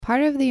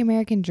Part of the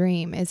American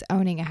dream is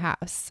owning a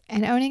house,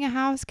 and owning a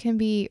house can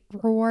be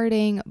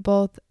rewarding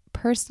both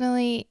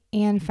personally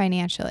and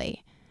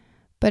financially.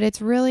 But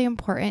it's really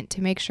important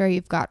to make sure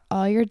you've got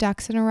all your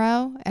ducks in a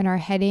row and are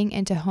heading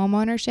into home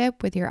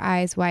ownership with your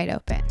eyes wide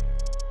open.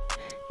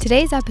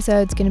 Today's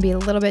episode is going to be a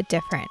little bit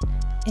different.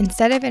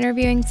 Instead of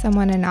interviewing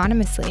someone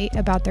anonymously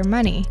about their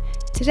money,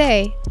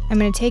 today I'm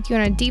going to take you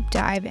on a deep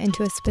dive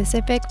into a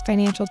specific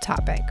financial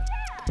topic.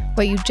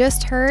 What you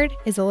just heard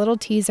is a little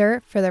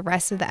teaser for the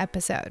rest of the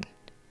episode.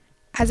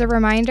 As a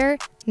reminder,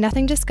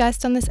 nothing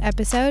discussed on this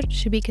episode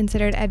should be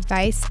considered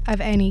advice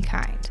of any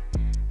kind.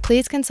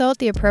 Please consult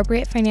the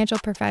appropriate financial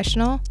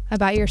professional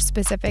about your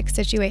specific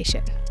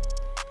situation.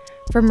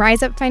 From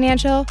Rise Up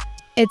Financial,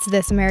 it's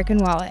This American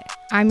Wallet.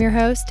 I'm your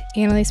host,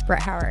 Annalise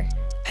Brethauer,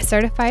 a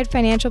certified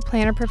financial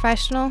planner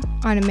professional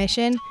on a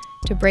mission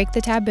to break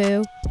the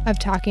taboo of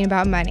talking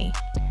about money.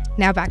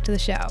 Now back to the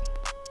show.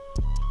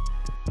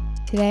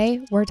 Today,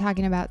 we're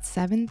talking about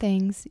 7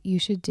 things you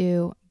should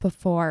do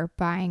before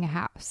buying a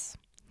house.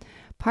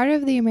 Part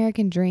of the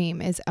American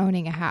dream is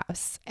owning a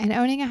house, and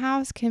owning a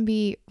house can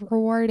be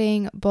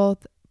rewarding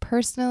both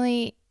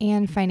personally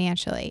and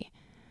financially.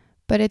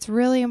 But it's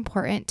really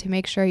important to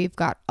make sure you've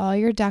got all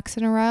your ducks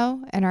in a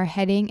row and are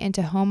heading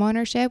into home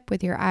ownership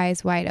with your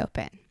eyes wide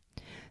open.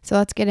 So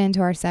let's get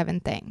into our 7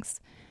 things.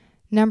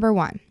 Number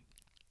 1.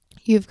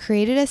 You've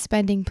created a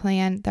spending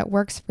plan that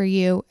works for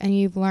you, and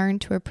you've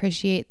learned to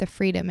appreciate the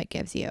freedom it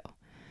gives you.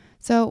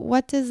 So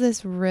what does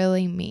this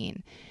really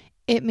mean?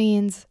 It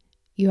means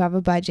you have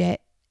a budget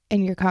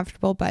and you're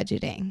comfortable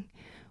budgeting.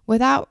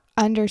 Without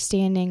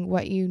understanding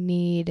what you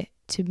need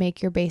to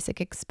make your basic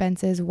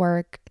expenses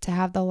work, to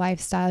have the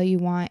lifestyle you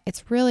want,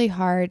 it's really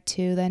hard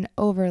to then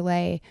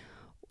overlay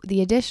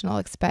the additional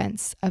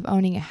expense of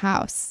owning a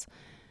house.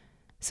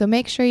 So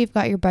make sure you've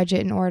got your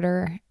budget in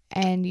order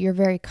and you're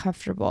very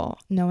comfortable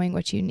knowing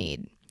what you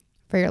need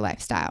for your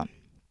lifestyle.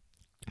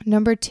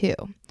 Number 2,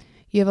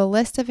 you have a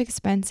list of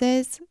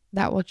expenses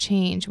that will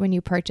change when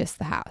you purchase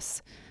the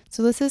house.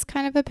 So this is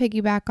kind of a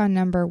piggyback on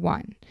number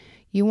 1.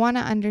 You want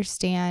to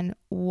understand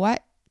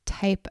what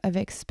type of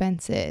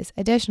expenses,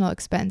 additional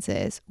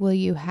expenses, will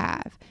you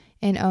have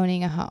in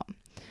owning a home.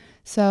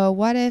 So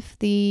what if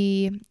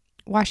the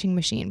washing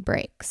machine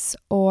breaks,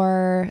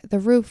 or the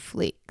roof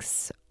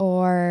leaks,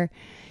 or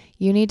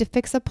you need to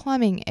fix a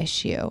plumbing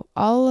issue?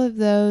 All of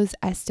those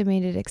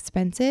estimated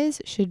expenses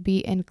should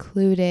be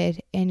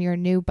included in your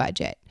new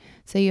budget.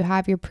 So you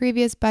have your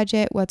previous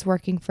budget, what's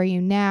working for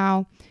you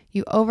now.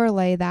 You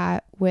overlay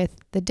that with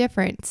the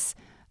difference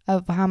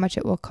of how much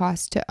it will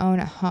cost to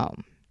own a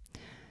home.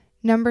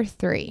 Number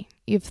 3,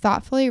 you've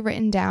thoughtfully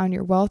written down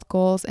your wealth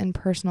goals and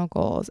personal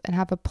goals and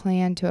have a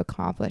plan to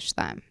accomplish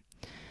them.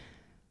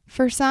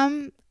 For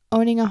some,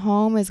 owning a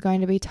home is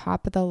going to be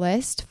top of the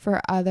list.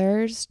 For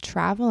others,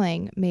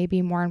 traveling may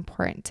be more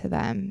important to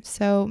them.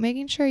 So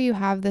making sure you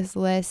have this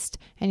list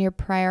and you're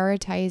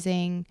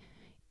prioritizing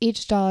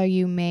each dollar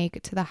you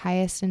make to the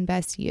highest and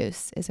best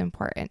use is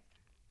important.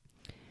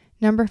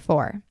 Number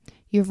 4,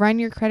 you've run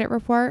your credit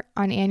report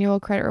on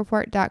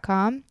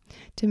annualcreditreport.com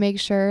to make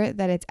sure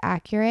that it's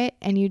accurate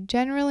and you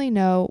generally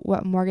know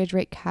what mortgage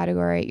rate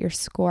category your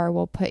score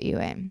will put you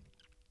in.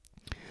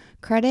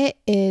 Credit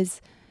is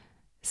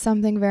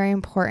something very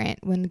important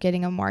when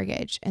getting a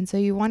mortgage. And so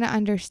you want to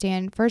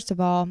understand, first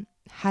of all,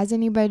 has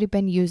anybody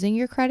been using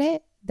your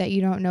credit that you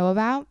don't know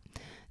about?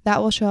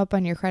 That will show up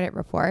on your credit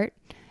report.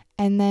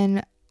 And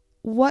then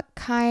what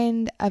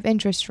kind of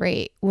interest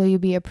rate will you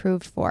be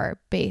approved for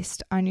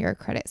based on your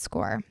credit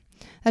score?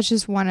 That's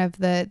just one of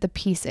the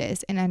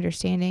pieces in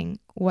understanding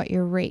what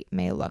your rate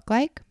may look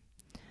like.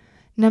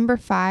 Number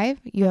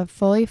 5, you have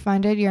fully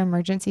funded your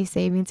emergency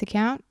savings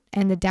account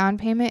and the down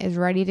payment is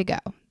ready to go.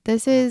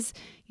 This is,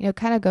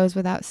 kind of goes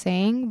without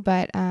saying,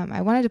 but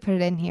I wanted to put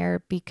it in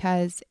here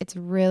because it's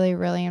really,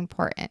 really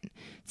important.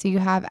 So you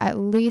have at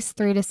least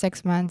 3 to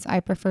 6 months, I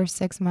prefer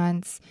 6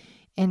 months,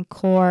 in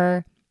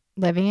core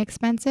living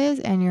expenses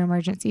and your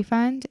emergency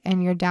fund,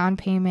 and your down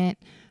payment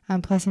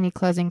plus any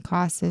closing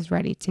costs is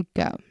ready to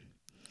go.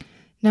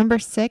 Number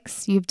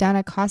 6, you've done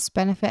a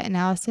cost-benefit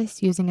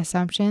analysis using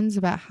assumptions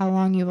about how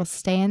long you will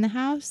stay in the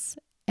house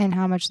and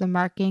how much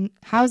the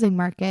housing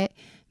market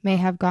may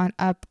have gone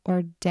up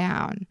or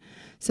down.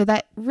 So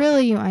that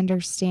really you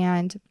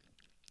understand,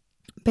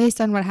 based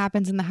on what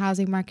happens in the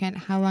housing market,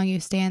 how long you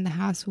stay in the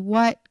house,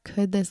 what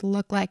could this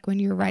look like when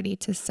you're ready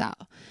to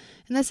sell?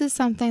 And this is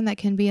something that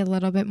can be a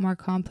little bit more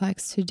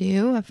complex to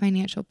do. A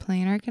financial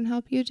planner can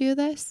help you do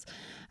this,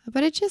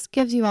 but it just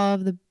gives you all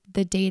of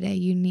the data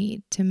you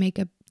need to make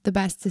the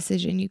best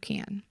decision you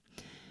can.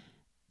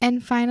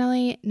 And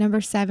finally,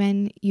 number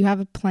 7, you have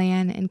a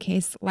plan in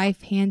case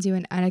life hands you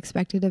an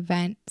unexpected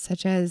event,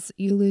 such as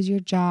you lose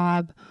your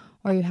job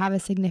or you have a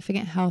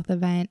significant health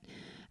event.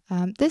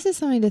 This is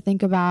something to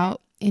think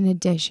about in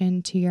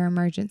addition to your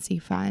emergency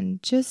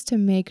fund, just to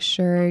make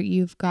sure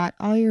you've got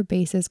all your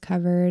bases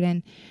covered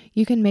and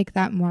you can make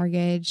that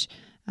mortgage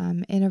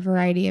in a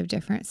variety of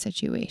different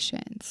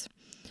situations.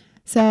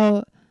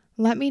 So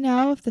Let me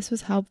know if this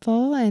was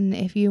helpful and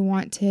if you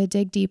want to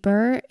dig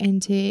deeper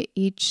into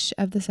each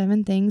of the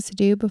 7 things to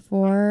do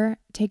before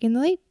taking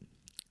the leap.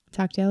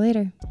 Talk to you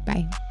later.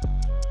 Bye.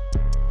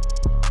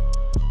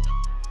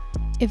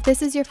 If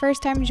this is your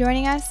first time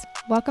joining us,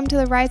 welcome to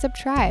the Rise Up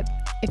Tribe.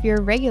 If you're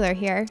a regular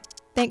here,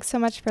 thanks so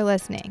much for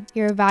listening.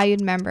 You're a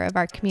valued member of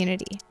our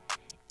community.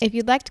 If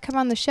you'd like to come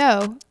on the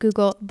show,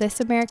 Google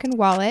This American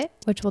Wallet,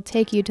 which will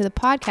take you to the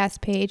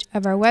podcast page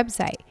of our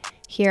website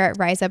here at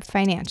Rise Up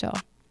Financial.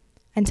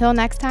 Until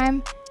next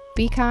time,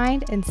 be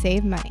kind and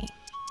save money.